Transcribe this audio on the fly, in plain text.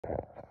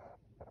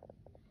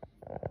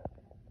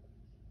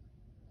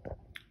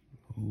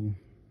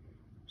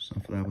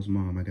Sunflower's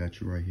mom, I got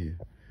you right here.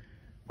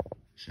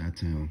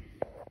 Chi-Town.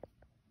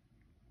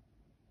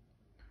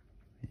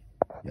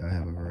 Y'all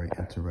have a very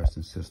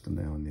interesting system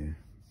down there.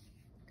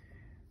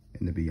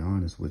 And to be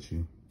honest with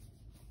you,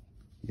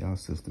 y'all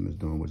system is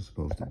doing what it's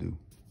supposed to do.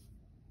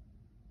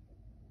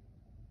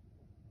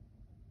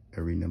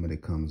 Every number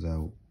that comes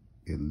out,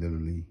 it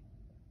literally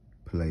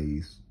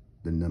plays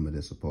the number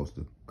that's supposed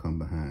to come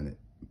behind it,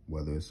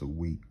 whether it's a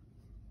week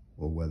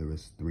or whether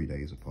it's 3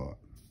 days apart.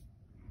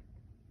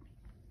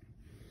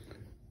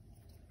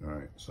 All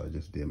right, so I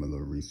just did my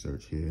little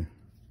research here.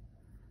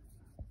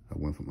 I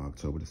went from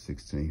October the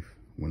 16th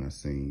when I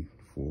seen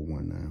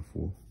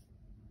 4194.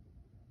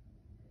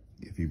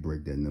 If you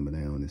break that number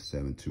down, it's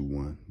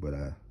 721, but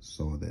I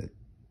saw that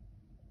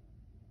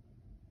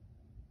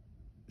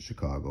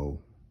Chicago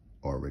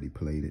already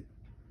played it.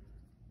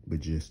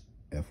 But just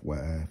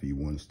FYI, if you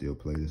want to still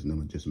play this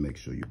number, just make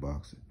sure you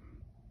box it.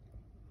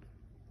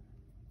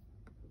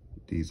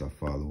 These are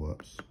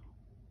follow-ups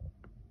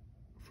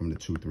from the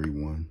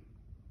 231,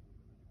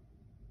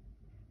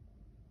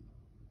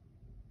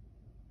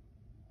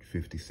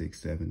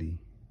 5670,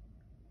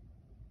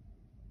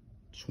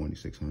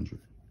 2600.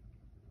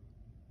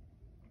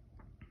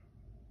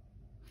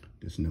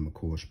 This number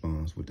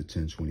corresponds with the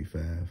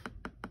 1025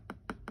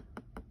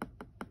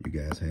 you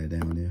guys had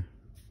down there.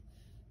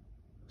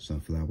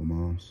 Sunflower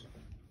moms.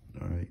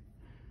 All right.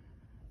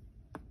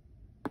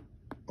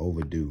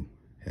 Overdue.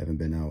 Haven't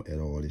been out at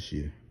all this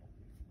year.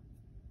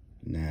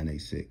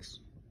 986.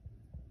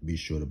 Be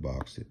sure to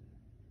box it.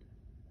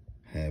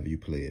 However you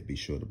play it, be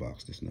sure to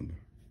box this number.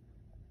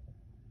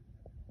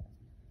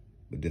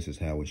 But this is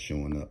how it's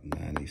showing up,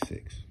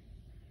 986.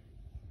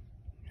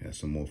 Have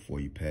some more for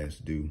you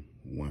past due,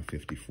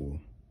 154.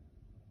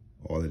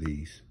 All of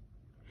these.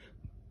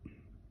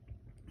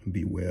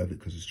 Beware of it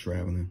because it's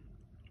traveling.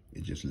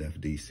 It just left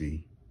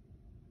DC.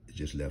 It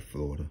just left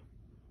Florida.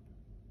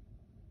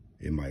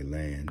 It might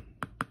land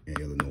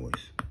in Illinois.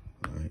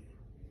 All right.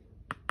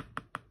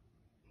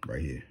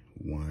 Right here.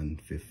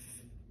 150.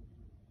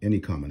 Any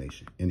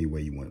combination. Any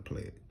way you want to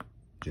play it.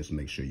 Just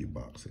make sure you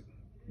box it.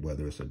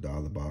 Whether it's a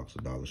dollar box, a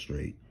dollar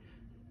straight.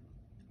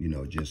 You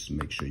know, just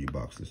make sure you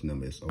box this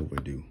number. It's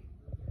overdue.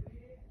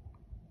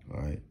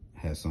 All right.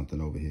 Has something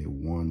over here.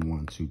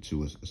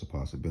 1122 is a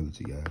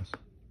possibility, guys.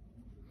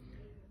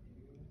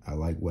 I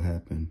like what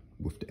happened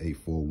with the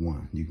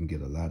 841. You can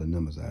get a lot of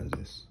numbers out of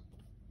this.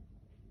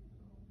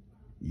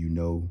 You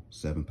know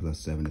 7 plus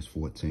 7 is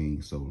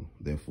 14, so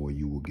therefore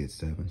you will get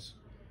 7s.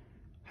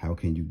 How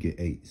can you get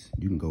 8s?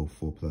 You can go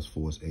 4 plus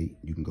 4 is 8.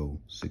 You can go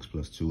 6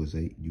 plus 2 is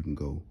 8. You can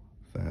go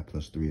 5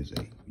 plus 3 is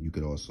 8. You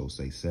could also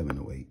say 7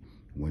 or 8.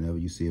 Whenever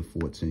you see a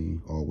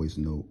 14, always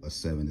know a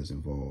 7 is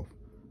involved.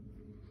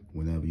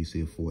 Whenever you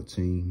see a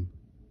 14,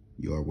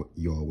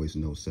 you always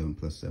know 7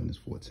 plus 7 is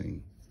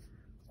 14.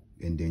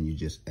 And then you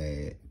just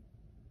add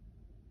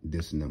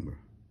this number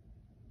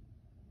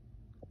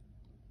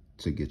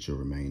to get your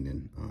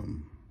remaining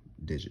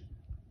digit.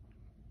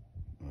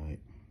 All right.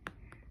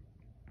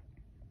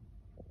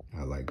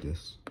 I like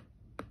this.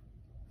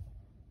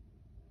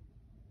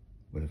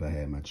 But if I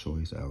had my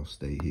choice, I'll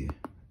stay here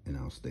and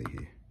I'll stay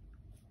here.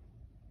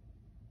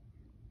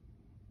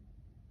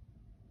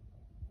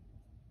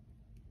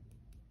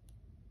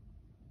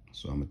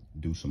 So I'm gonna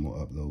do some more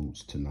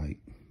uploads tonight.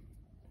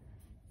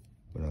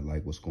 But I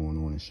like what's going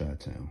on in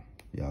Chi-Town.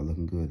 Y'all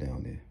looking good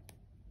down there.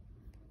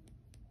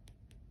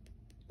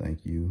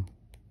 Thank you,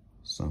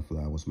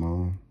 Sunflower's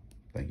mom.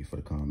 Thank you for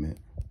the comment.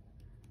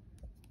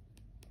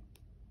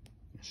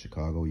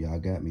 Chicago, y'all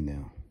got me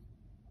now.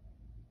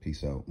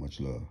 Peace out. Much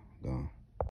love. Gone.